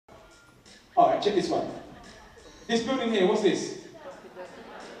Right, check this one. This building here, what's this?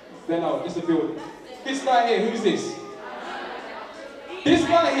 No, just a building. This guy here, who's this? This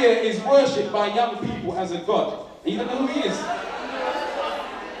guy here is worshipped by young people as a god. And you don't know who he is?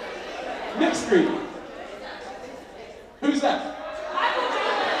 Next screen. Who's that?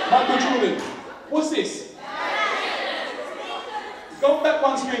 Michael Jordan. What's this? Go back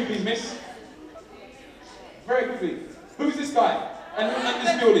one screen, please, miss. Very quickly. Who's this guy? And who's in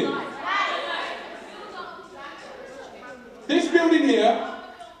this building? This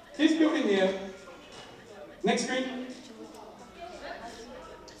building here. Next screen.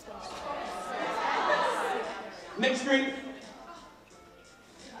 Next screen.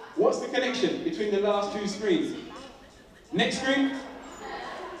 What's the connection between the last two screens? Next screen.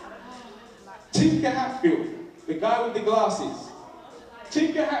 Tinker Hatfield, the guy with the glasses.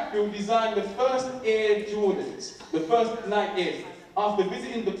 Tinker Hatfield designed the first Air Jordans, the first Nike Airs, after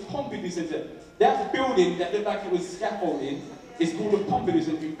visiting the Pompidou Center. That building that looked like it was scaffolding is called the Pompidou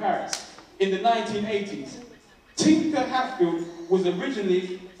Center in Paris in the 1980s. Tinker Hatfield was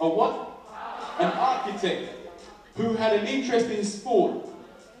originally a what? An architect who had an interest in sport.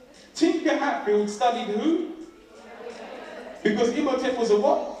 Tinker Hatfield studied who? Because Imhotep was a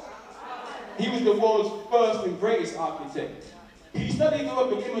what? He was the world's first and greatest architect. He studied the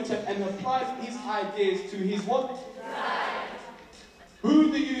work of Imhotep and applied his ideas to his what?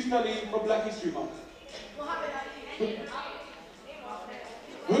 Who do you study for Black History Month?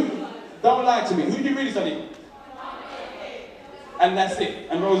 Who? Don't lie to me. Who do you really study? And that's it.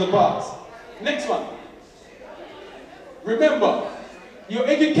 And Rosa Parks. Next one. Remember, your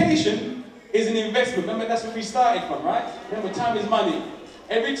education is an investment. Remember, that's where we started from, right? Remember, time is money.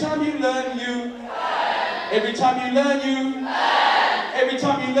 Every time you learn, you. Every time you learn, you. Every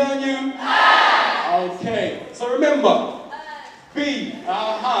time you learn, you. Okay. So remember,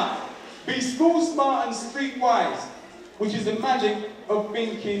 be school smart and street wise, which is the magic of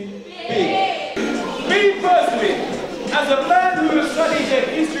thinking big. Me personally, as a man who has studied the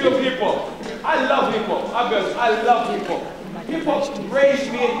history of hip hop, I love hip hop. I love hip hop. Hip hop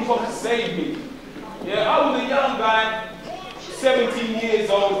raised me and hip hop saved me. Yeah, I was a young guy, 17 years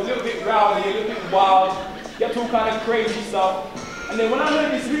old, a little bit rowdy, a little bit wild, get all kind of crazy stuff. And then when I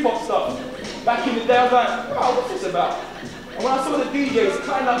heard this hip hop stuff, back in the day, I was like, wow, what's this about? And when I saw the DJs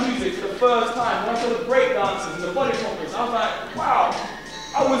playing that music for the first time, when I saw the break dancers and the body poppers, I was like, wow,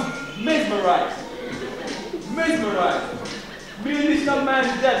 I was mesmerized. Mesmerized. Me and this young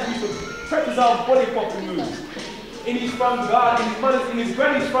man's dad used to practice our body popping moves in his front garden, in his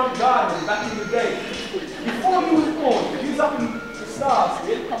granny's front garden back in the day. Before he was born, he was up in the stars,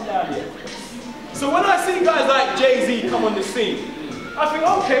 he had come down here. So when I see guys like Jay-Z come on the scene, I think,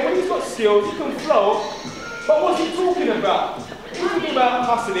 okay, well he's got skills, he can flow, but what's he talking about? He's talking about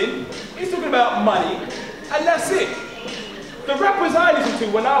hustling, he's talking about money, and that's it. The rappers I listened to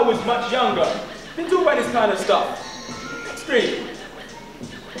when I was much younger didn't talk about this kind of stuff. Next screen.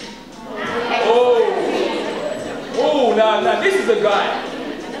 Oh, now this is a guy.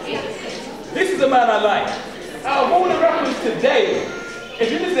 This is a man I like. Out of all the rappers today, if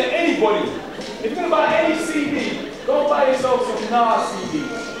you listen to anybody, if you're going to buy any CD, go buy yourself some Nas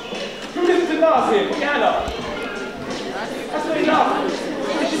CDs. Who listens to Nas here? Put your hand up. That's not enough.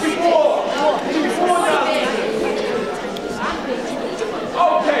 It should be more. It should be more Nas.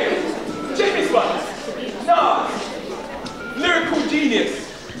 Okay, check this one. Nas, lyrical genius.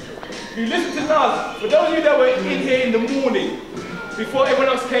 You listen to Nas. For those of you that were in here in the morning, before everyone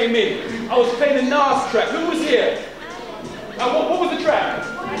else came in, I was playing the Nas track. Who was here? And what was the track?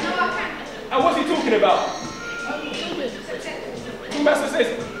 And what's he talking about? Master says,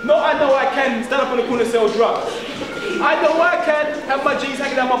 no, I know I can stand up on the corner and sell drugs. I know I can have my jeans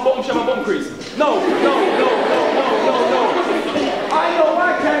hanging down my bottom, show my bottom crease. No. I know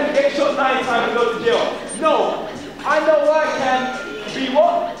I can get shot 9 times and go to jail. No. I know I can be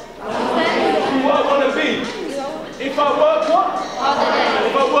what? Be what I want to be. If I work what?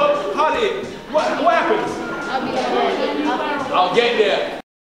 If I work hard at it, what happens? I'll get there.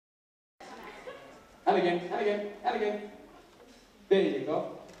 And again. There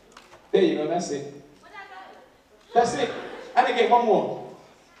you go. That's it. That's it. And again, one more.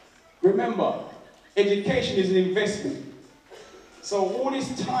 Remember, education is an investment. So all this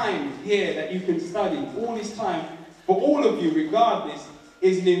time here that you can study, all this time, for all of you, regardless,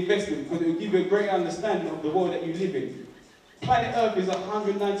 is an investment because it will give you a great understanding of the world that you live in. Planet Earth is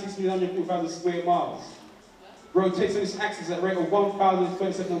 196,140,000 square miles. Rotates on its axis at a rate of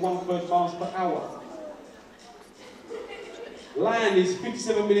 1,037.1 miles per hour. Land is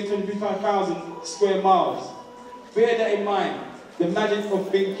 57,255,000 square miles. Bear that in mind. The magic of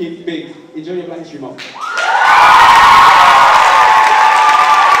thinking big. Enjoy your Black History Month.